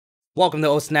Welcome to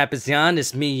Oh Snap, it's Jan.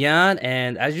 It's me, Jan,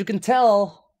 and as you can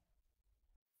tell,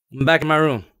 I'm back in my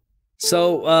room.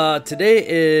 So today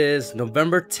is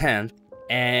November 10th,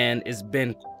 and it's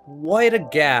been quite a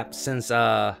gap since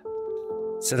I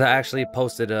actually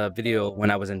posted a video when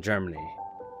I was in Germany.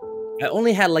 I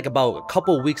only had like about a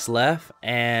couple weeks left,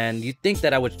 and you'd think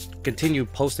that I would continue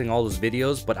posting all those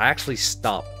videos, but I actually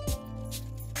stopped.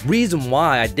 Reason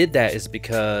why I did that is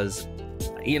because,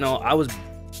 I was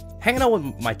hanging out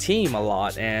with my team a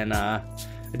lot and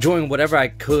enjoying whatever I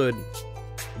could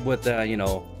with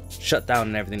shutdown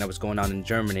and everything that was going on in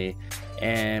Germany.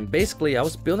 And basically I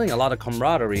was building a lot of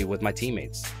camaraderie with my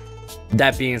teammates.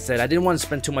 That being said, I didn't want to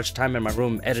spend too much time in my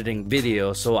room editing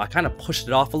videos, so I kind of pushed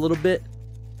it off a little bit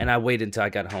and I waited until I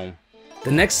got home.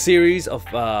 The next series of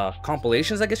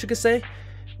compilations, I guess you could say,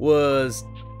 was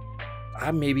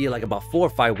maybe like about 4 or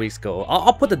 5 weeks ago.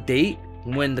 I'll put the date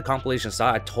when the compilation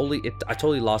started. I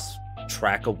totally lost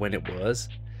track of when it was,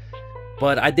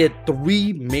 but I did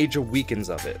 3 major weekends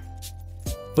of it.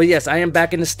 But yes, I am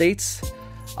back in the States.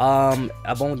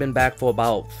 I've only been back for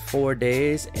about 4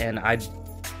 days, and I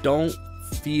don't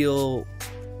feel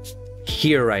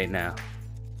here right now.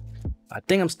 I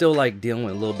think I'm still like dealing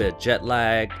with a little bit of jet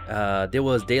lag. There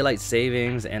was daylight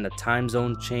savings and the time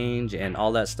zone change and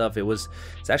all that stuff.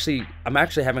 I'm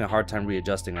actually having a hard time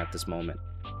readjusting at this moment.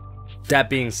 That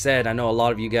being said, I know a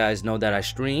lot of you guys know that I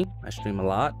stream a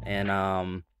lot, and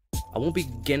I won't be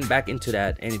getting back into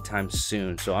that anytime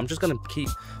soon. So I'm just gonna keep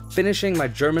finishing my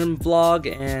German vlog,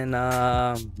 and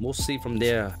we'll see from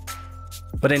there.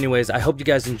 But anyways, I hope you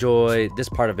guys enjoy this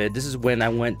part of it. This is when I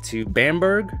went to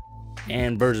Bamberg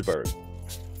and Würzburg.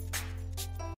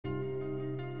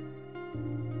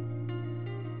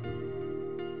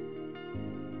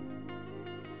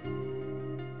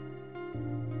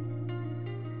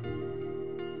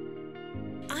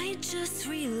 I just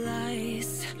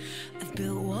realized I've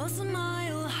built walls a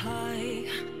mile high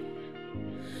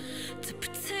to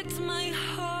protect my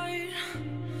heart,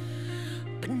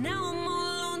 but now I'm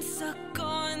all alone, stuck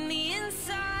on the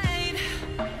inside.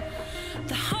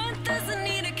 The heart doesn't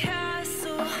need a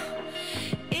castle,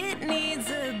 it needs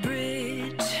a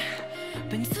bridge.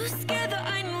 Been too scared that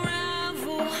I'd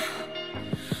unravel.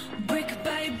 Brick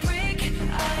by brick,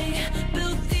 I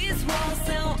built these walls.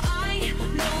 Now I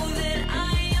know that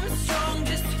I am strong.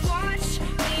 Just watch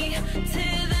me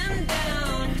tear them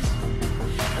down.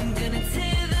 I'm gonna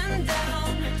tear them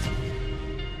down.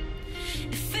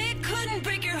 If it couldn't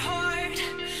break your heart,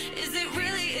 is it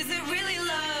really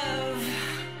love?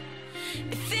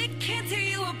 If it can't tear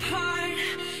you apart,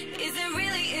 is it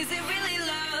really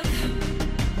love?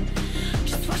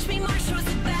 Just watch me march towards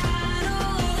the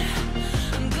battle.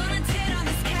 I'm gonna tear down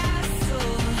this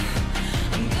castle.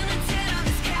 I'm gonna tear down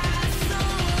this castle.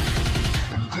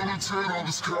 I'm gonna tear down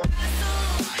this castle.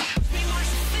 Watch me march.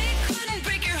 If it couldn't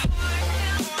break your heart,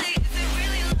 is it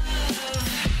really love?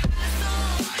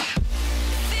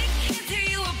 If it can't tear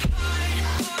you apart,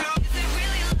 is it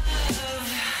really love?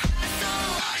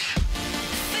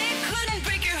 If it couldn't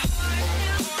break your heart,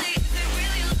 is it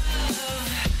really love?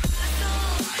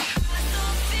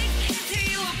 If it can't tear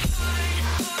you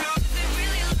apart, is it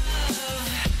really love?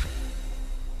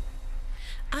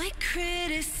 I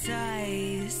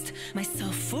criticized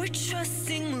myself for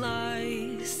trusting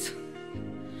lies.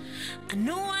 I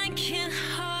know I can't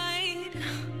hide,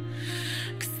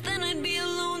 'cause then I'd be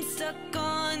alone, stuck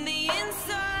on the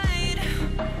inside.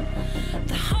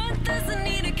 The heart doesn't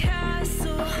need a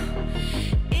castle,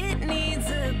 it needs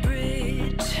a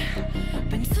bridge.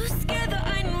 Been too scared that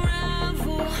I'd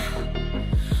unravel.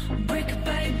 Brick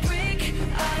by brick,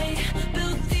 I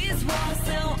built these walls.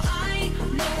 Now I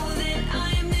know that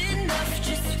I'm enough.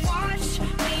 Just watch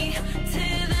me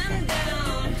tear them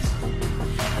down.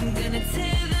 I'm gonna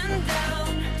tear them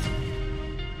down.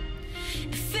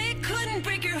 If it couldn't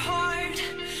break your heart,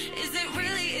 is it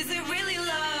really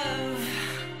love?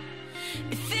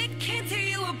 If it can't tear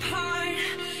you apart,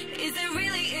 is it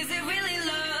really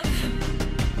love?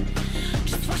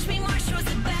 Just watch me march towards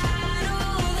the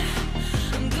battle.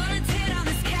 I'm gonna tear down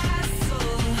this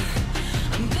castle.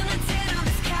 I'm gonna tear down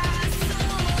this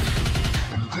castle.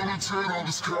 I'm gonna tear down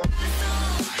this castle.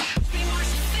 Watch me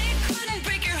march. If it couldn't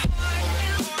break your heart,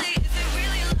 is it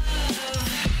really love?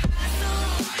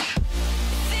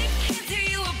 If it can't tear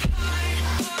you apart,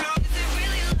 is it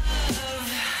really love?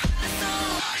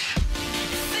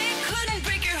 If it couldn't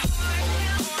break your heart,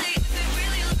 is it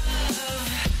really love?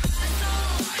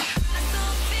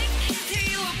 If it can't tear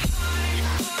you apart,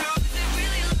 is it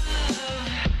really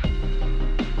love?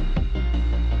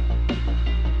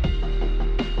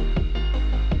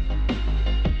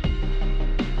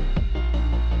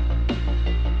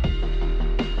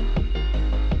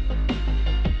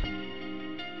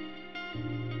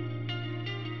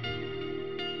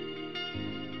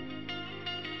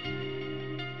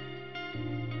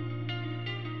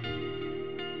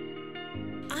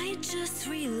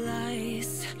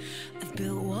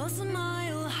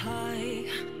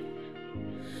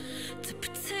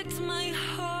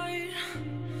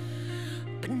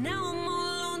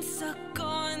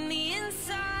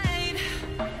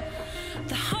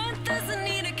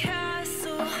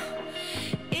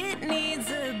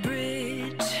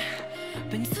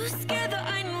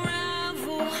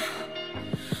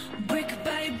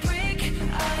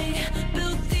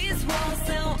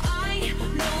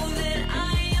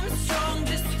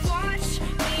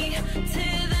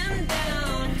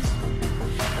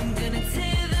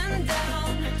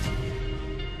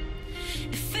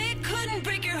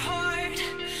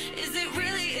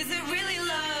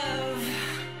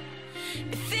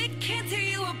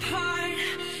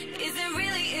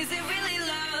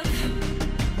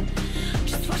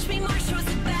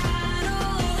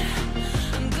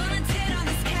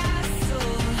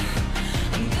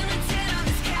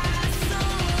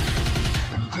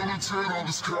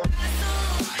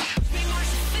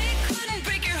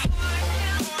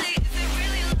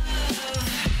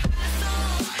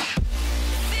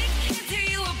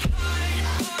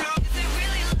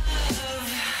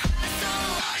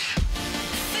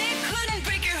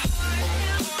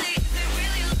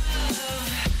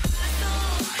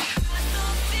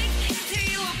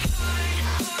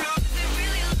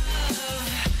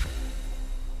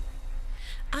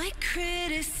 I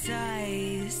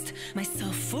criticized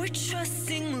myself for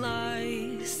trusting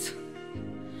lies.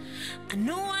 I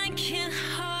know I can't